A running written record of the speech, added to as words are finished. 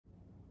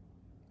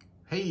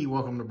Hey,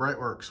 welcome to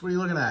BreitWerks. What are you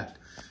looking at?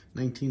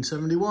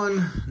 1971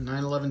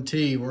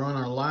 911T. We're on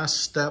our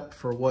last step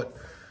for what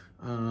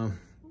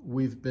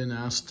we've been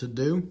asked to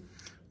do,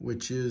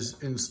 which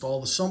is install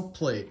the sump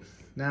plate.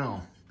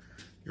 Now,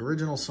 the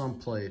original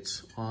sump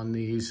plates on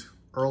these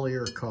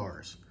earlier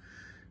cars,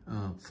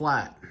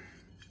 flat.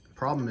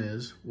 Problem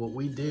is, what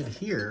we did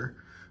here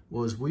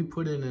was we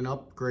put in an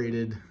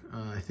upgraded,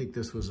 I think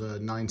this was a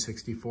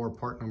 964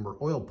 part number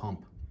oil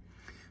pump.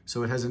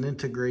 So it has an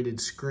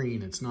integrated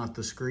screen. It's not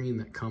the screen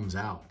that comes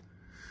out.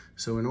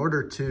 So in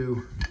order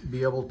to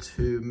be able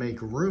to make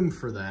room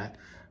for that,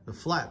 the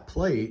flat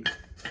plate,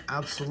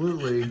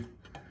 absolutely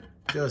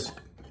just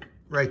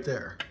right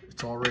there.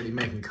 It's already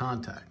making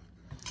contact.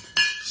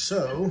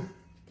 So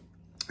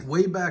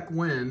way back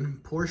when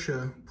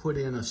Porsche put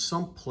in a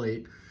sump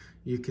plate,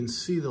 you can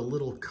see the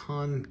little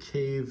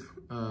concave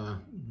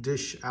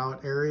dish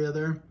out area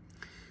there.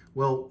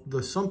 Well,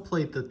 the sump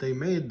plate that they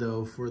made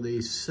though for the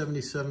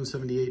 77,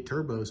 78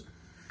 turbos,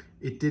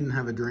 it didn't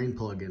have a drain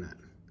plug in it.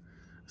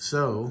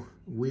 So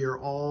we are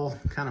all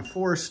kind of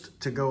forced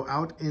to go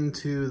out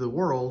into the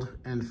world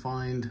and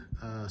find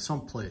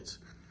sump plates.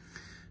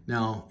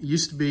 Now, it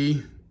used to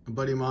be a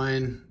buddy of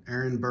mine,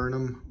 Aaron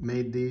Burnham,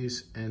 made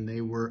these and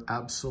they were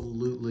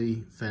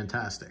absolutely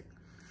fantastic.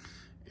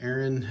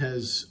 Aaron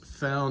has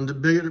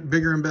found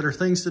bigger and better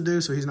things to do,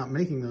 so he's not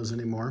making those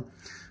anymore.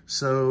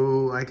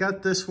 So I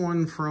got this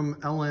one from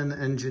LN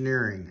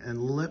Engineering,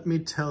 and let me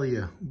tell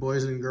you,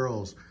 boys and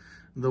girls,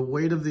 the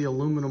weight of the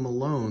aluminum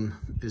alone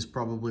is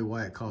probably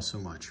why it costs so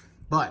much.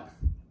 But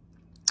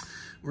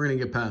we're gonna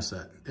get past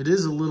that. It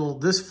is a little,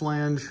 this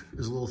flange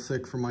is a little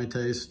thick for my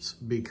tastes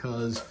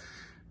because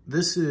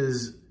this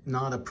is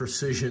not a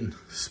precision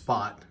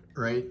spot,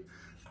 right?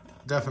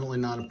 Definitely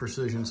not a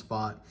precision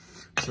spot.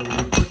 So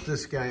we put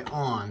this guy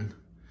on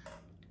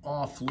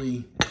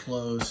awfully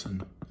close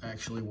and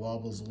actually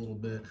wobbles a little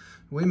bit.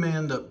 We may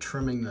end up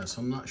trimming this.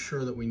 I'm not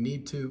sure that we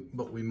need to,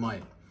 but we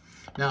might.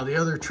 Now, the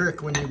other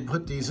trick when you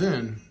put these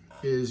in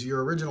is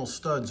your original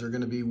studs are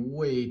gonna be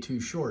way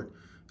too short.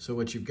 So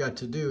what you've got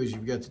to do is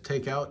you've got to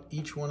take out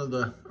each one of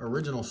the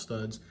original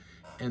studs,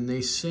 and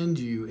they send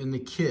you in the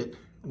kit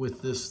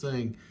with this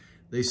thing,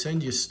 they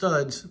send you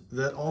studs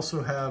that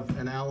also have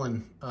an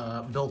Allen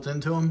built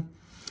into them.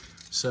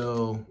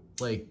 So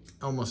like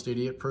almost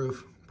idiot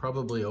proof,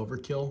 probably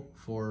overkill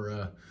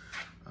for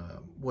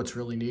what's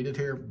really needed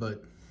here,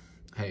 but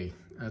hey,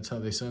 that's how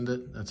they send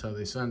it. That's how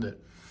they send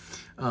it.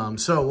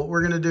 So what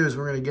we're gonna do is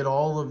we're gonna get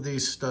all of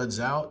these studs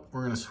out.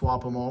 We're gonna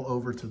swap them all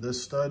over to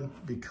this stud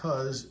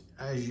because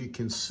as you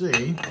can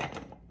see,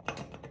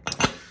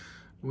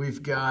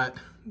 we've got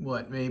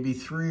what, maybe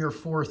 3 or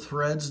 4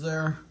 threads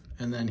there.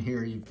 And then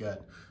here you've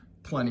got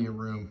plenty of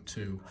room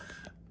to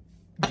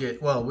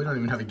get, well, we don't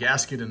even have a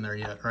gasket in there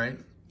yet, right?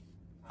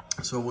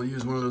 So we'll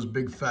use one of those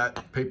big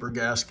fat paper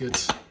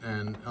gaskets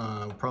and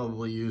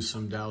probably use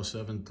some Dow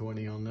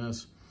 720 on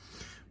this.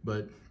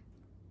 But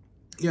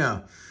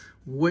yeah,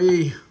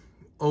 way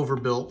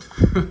overbuilt.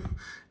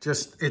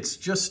 It's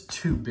just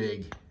too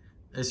big.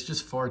 It's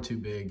just far too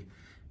big.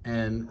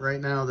 And right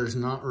now there's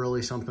not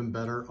really something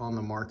better on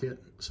the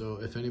market.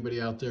 So if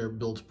anybody out there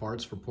builds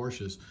parts for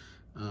Porsches,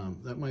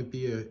 that might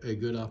be a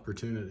good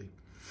opportunity.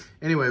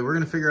 Anyway, we're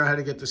gonna figure out how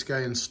to get this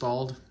guy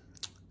installed.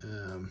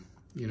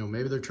 You know,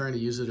 maybe they're trying to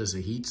use it as a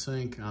heat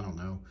sink. I don't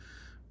know,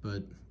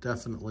 but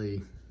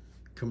definitely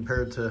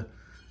compared to,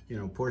 you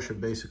know, Porsche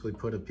basically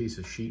put a piece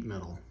of sheet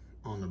metal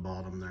on the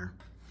bottom there.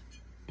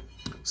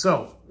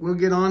 So we'll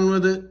get on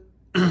with it.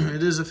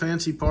 It is a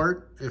fancy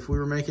part. If we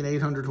were making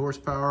 800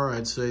 horsepower,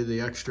 I'd say the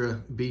extra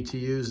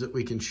BTUs that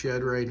we can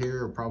shed right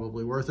here are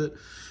probably worth it.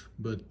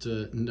 But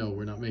no,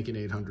 we're not making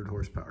 800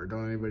 horsepower.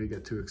 Don't anybody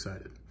get too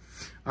excited.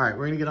 All right,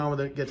 we're gonna get on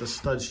with it, get the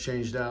studs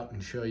changed out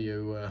and show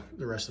you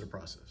the rest of the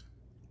process.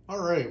 All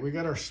right, we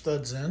got our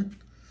studs in.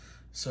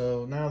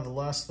 So now the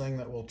last thing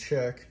that we'll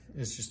check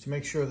is just to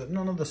make sure that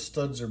none of the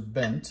studs are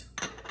bent,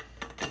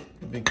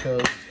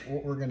 because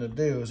what we're gonna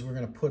do is we're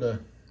gonna put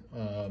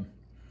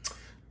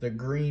the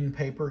green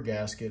paper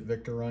gasket,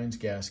 Victor Rein's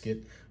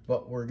gasket,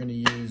 but we're gonna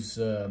use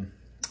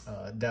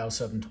Dow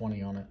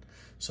 720 on it.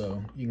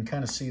 So you can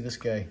kind of see this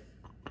guy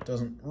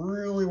doesn't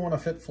really wanna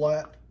fit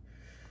flat.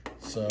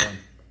 So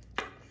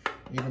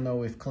even though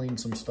we've cleaned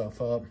some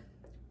stuff up,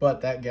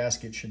 but that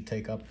gasket should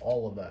take up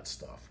all of that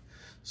stuff.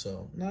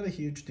 So not a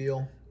huge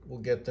deal,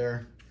 we'll get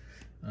there.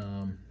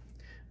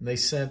 They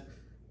sent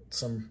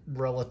some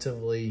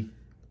relatively,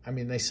 I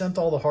mean, they sent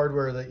all the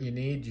hardware that you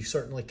need. You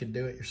certainly could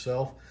do it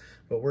yourself,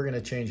 but we're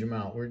gonna change them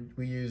out.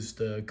 We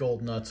used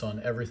gold nuts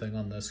on everything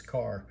on this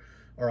car,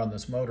 or on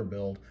this motor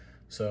build.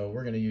 So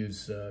we're gonna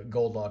use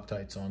gold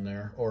Loctites on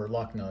there, or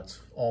lock nuts,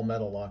 all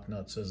metal lock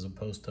nuts as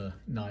opposed to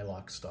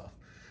nylock stuff.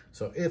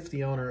 So if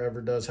the owner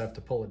ever does have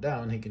to pull it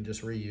down, he can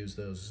just reuse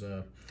those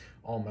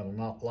all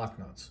metal lock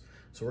nuts.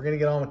 So we're gonna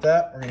get on with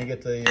that. We're gonna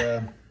get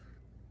the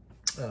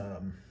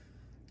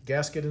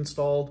gasket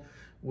installed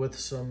with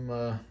some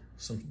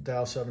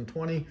Dow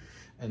 720,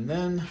 and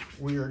then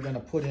we are gonna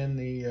put in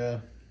the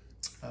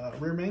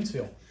rear main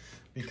seal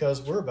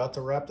because we're about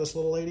to wrap this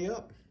little lady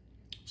up.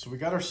 So we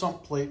got our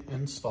sump plate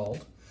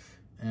installed,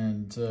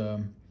 and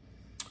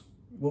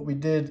what we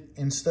did,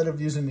 instead of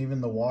using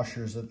even the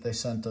washers that they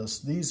sent us,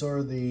 these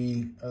are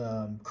the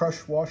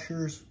crush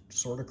washers,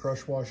 sort of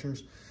crush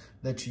washers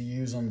that you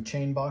use on the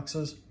chain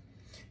boxes,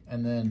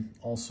 and then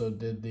also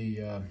did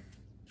the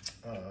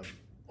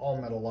all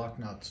metal lock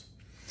nuts.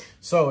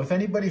 So if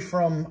anybody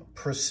from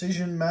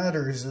Precision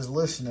Matters is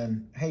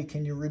listening, hey,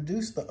 can you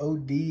reduce the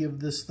OD of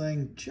this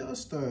thing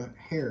just a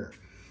hair?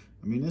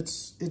 I mean,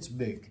 it's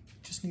big.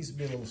 It just needs to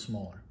be a little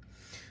smaller.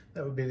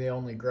 That would be the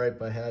only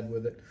gripe I had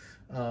with it.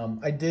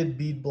 I did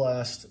bead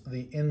blast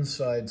the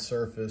inside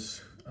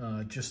surface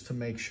just to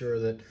make sure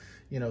that,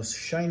 you know,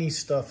 shiny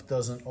stuff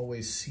doesn't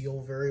always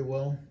seal very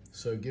well.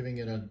 So giving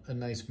it a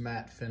nice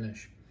matte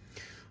finish.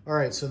 All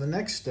right, so the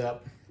next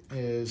step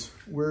is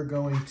we're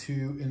going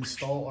to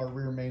install our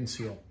rear main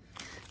seal.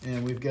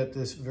 And we've got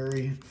this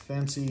very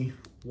fancy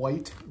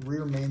white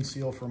rear main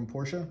seal from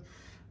Porsche.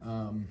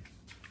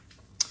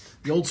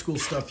 The old school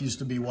stuff used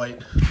to be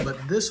white, but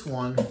this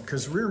one,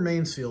 because rear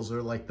main seals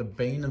are like the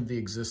bane of the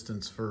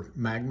existence for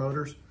mag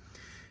motors,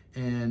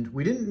 and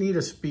we didn't need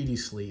a speedy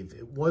sleeve.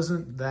 It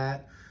wasn't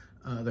that,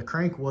 the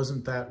crank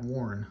wasn't that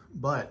worn,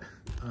 but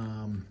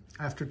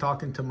after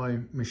talking to my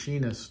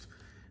machinist,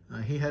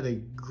 he had a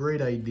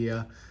great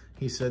idea.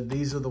 He said,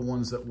 these are the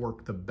ones that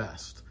work the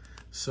best.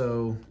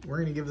 So we're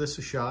gonna give this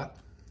a shot,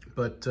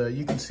 but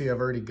you can see I've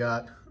already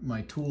got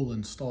my tool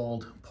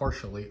installed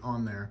partially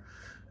on there,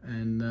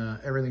 and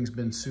everything's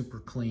been super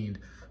cleaned.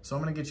 So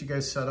I'm gonna get you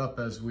guys set up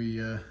as we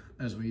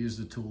use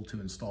the tool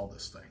to install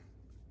this thing.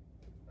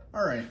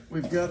 All right,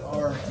 we've got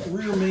our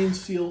rear main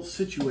seal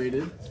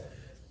situated,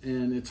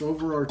 and it's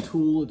over our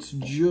tool. It's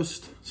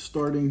just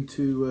starting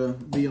to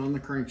be on the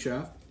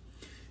crankshaft.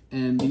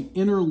 And the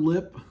inner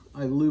lip,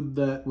 I lubed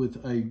that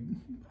with a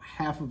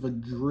half of a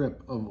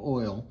drip of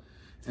oil,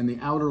 and the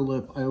outer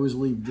lip I always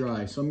leave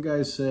dry. Some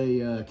guys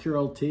say Cure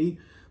LT,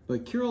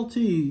 but Cure LT,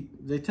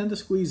 they tend to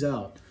squeeze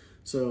out.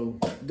 So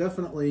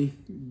definitely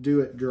do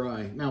it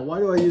dry. Now, why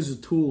do I use a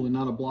tool and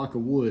not a block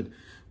of wood?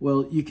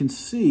 Well, you can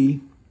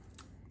see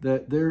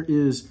that there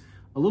is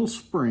a little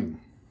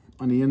spring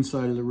on the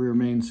inside of the rear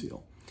main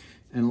seal.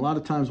 And a lot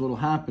of times what will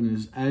happen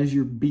is as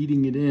you're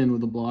beating it in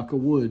with a block of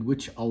wood,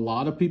 which a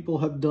lot of people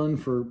have done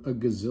for a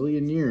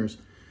gazillion years,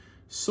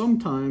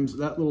 sometimes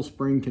that little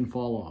spring can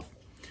fall off.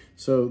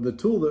 So the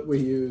tool that we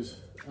use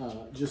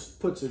just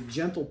puts a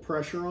gentle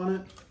pressure on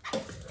it.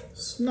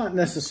 It's not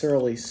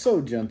necessarily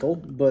so gentle,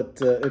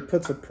 but it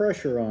puts a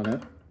pressure on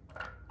it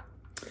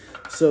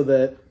so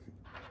that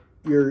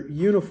you're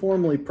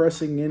uniformly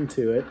pressing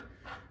into it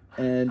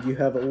and you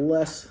have a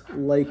less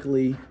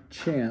likely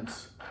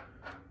chance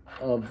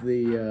of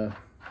the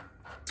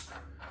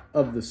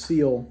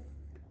seal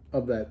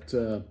of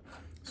that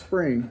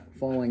spring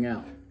falling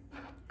out.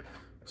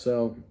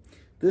 So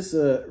this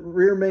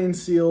rear main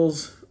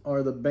seals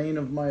are the bane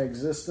of my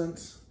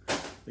existence.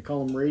 They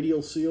call them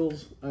radial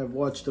seals. I've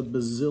watched a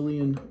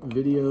bazillion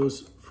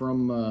videos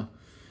from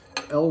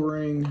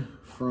L-Ring,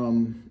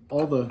 from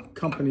all the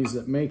companies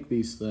that make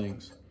these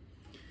things.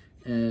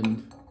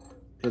 And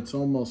it's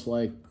almost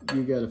like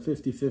you got a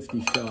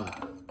 50-50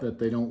 shot that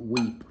they don't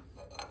weep.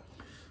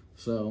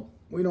 So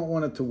we don't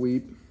want it to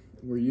weep.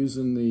 We're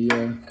using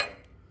the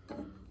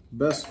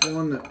best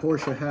one that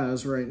Porsche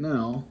has right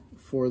now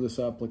for this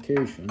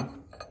application.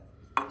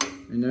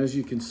 And as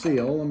you can see,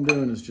 all I'm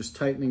doing is just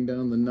tightening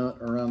down the nut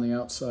around the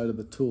outside of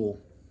the tool.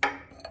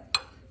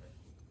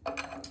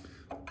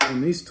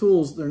 And these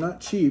tools, they're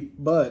not cheap,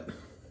 but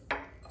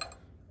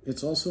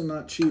it's also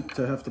not cheap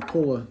to have to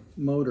pull a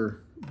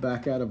motor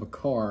back out of a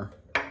car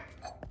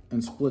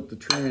and split the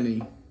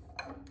tranny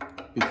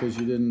because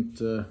you didn't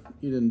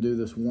do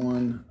this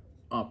one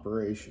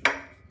operation.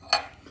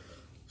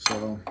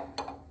 So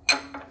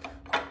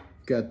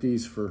got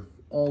these for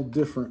all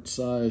different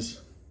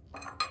size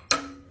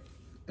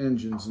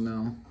engines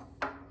now.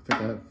 I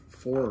think I have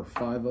 4 or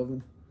 5 of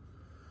them.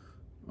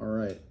 All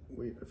right,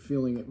 we're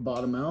feeling it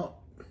bottom out.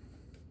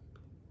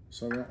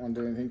 So I don't want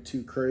to do anything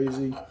too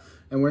crazy.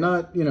 And we're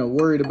not, you know,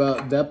 worried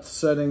about depth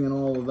setting and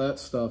all of that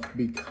stuff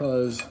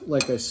because,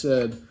 like I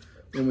said,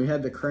 when we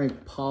had the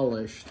crank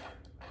polished,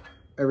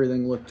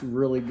 everything looked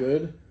really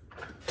good.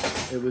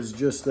 It was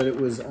just that it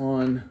was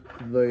on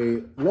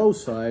the low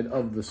side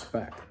of the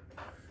spec.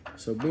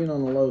 So being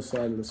on the low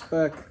side of the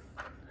spec,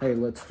 hey,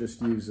 let's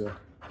just use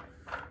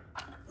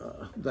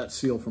that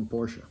seal from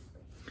Porsche.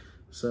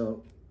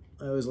 So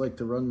I always like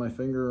to run my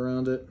finger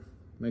around it,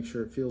 make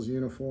sure it feels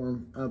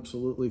uniform.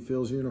 Absolutely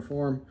feels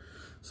uniform.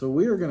 So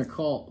we are going to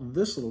call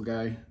this little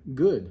guy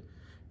good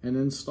and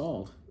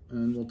installed,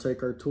 and we'll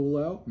take our tool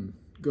out and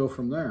go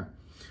from there.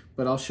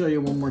 But I'll show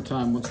you one more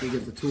time once we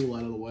get the tool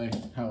out of the way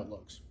how it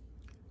looks.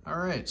 All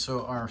right,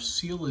 so our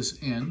seal is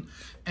in,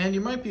 and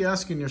you might be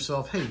asking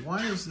yourself, hey,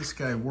 why is this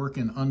guy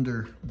working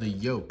under the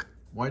yoke?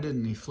 Why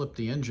didn't he flip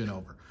the engine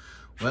over?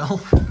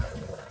 Well,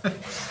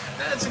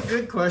 that's a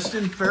good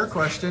question, fair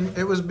question.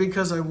 It was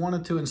because I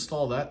wanted to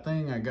install that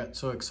thing. I got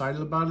so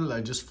excited about it, I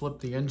just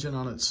flipped the engine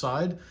on its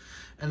side.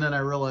 And then I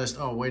realized,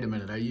 oh, wait a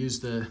minute, I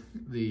used the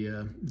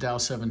Dow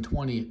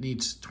 720. It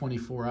needs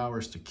 24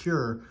 hours to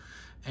cure.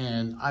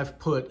 And I've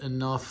put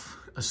enough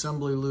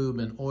assembly lube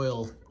and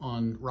oil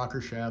on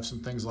rocker shafts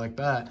and things like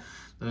that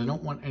I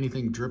don't want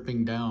anything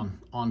dripping down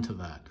onto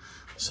that.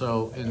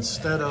 So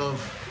instead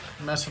of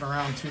messing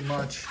around too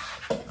much,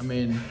 I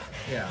mean,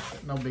 yeah,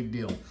 no big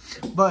deal.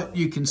 But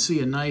you can see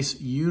a nice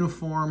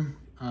uniform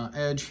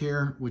edge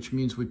here, which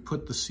means we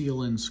put the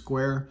seal in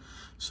square.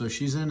 So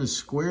she's in as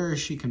square as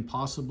she can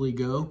possibly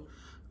go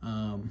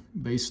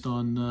based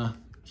on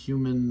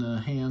human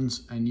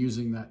hands and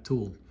using that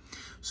tool.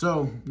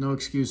 So no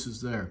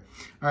excuses there.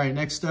 All right,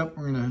 next step,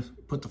 we're gonna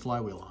put the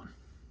flywheel on.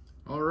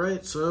 All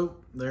right, so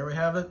there we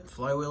have it.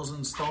 Flywheel's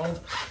installed.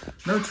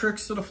 No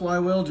tricks to the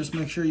flywheel. Just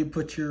make sure you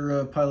put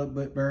your pilot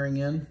bit bearing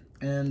in,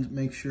 and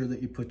make sure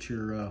that you put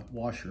your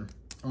washer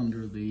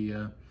under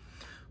the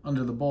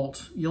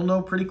bolts. You'll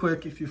know pretty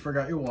quick if you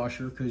forgot your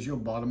washer, because you'll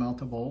bottom out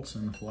the bolts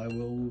and the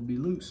flywheel will be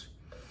loose.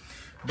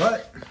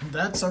 But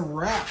that's a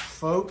wrap,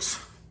 folks.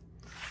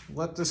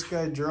 Let this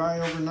guy dry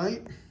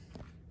overnight,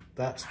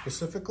 that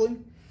specifically.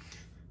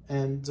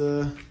 And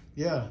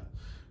yeah,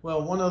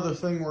 well, one other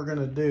thing we're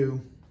gonna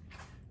do,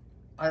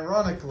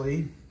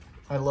 ironically,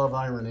 I love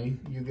irony.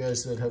 You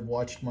guys that have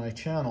watched my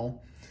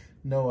channel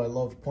know I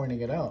love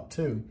pointing it out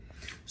too.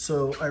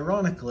 So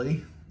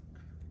ironically,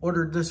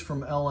 ordered this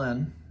from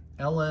LN.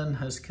 LN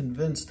has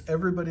convinced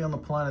everybody on the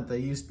planet they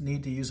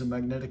need to use a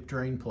magnetic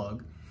drain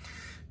plug,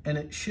 and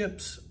it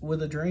ships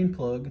with a drain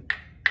plug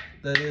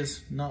that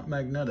is not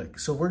magnetic.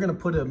 So we're gonna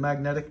put a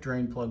magnetic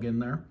drain plug in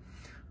there.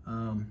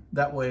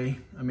 That way,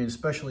 I mean,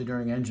 especially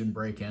during engine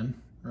break-in,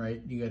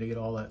 right? You gotta get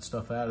all that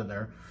stuff out of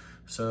there.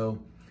 So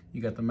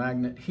you got the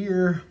magnet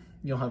here,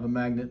 you'll have a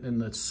magnet in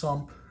the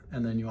sump,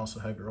 and then you also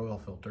have your oil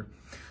filter.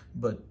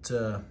 But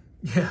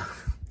yeah,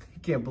 I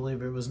can't believe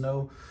there was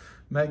no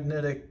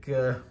magnetic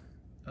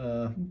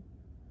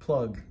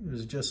plug. It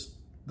was just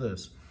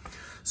this.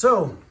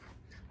 So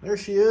there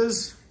she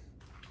is.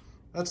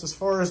 That's as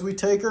far as we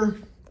take her,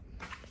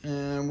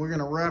 and we're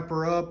gonna wrap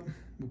her up.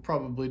 We'll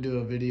probably do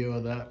a video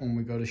of that when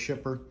we go to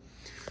ship her.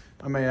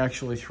 I may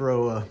actually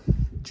throw a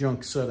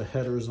junk set of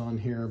headers on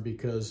here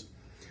because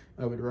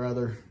I would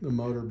rather the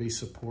motor be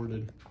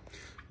supported.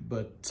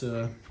 But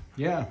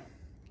yeah,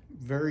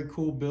 very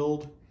cool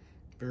build,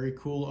 very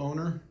cool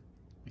owner.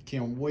 I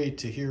can't wait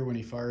to hear when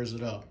he fires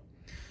it up.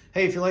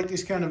 Hey, if you like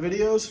these kind of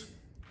videos,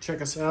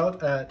 check us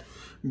out at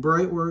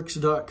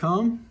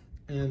BreitWerks.com,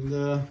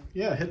 and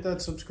yeah, hit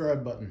that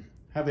subscribe button.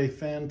 Have a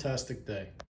fantastic day.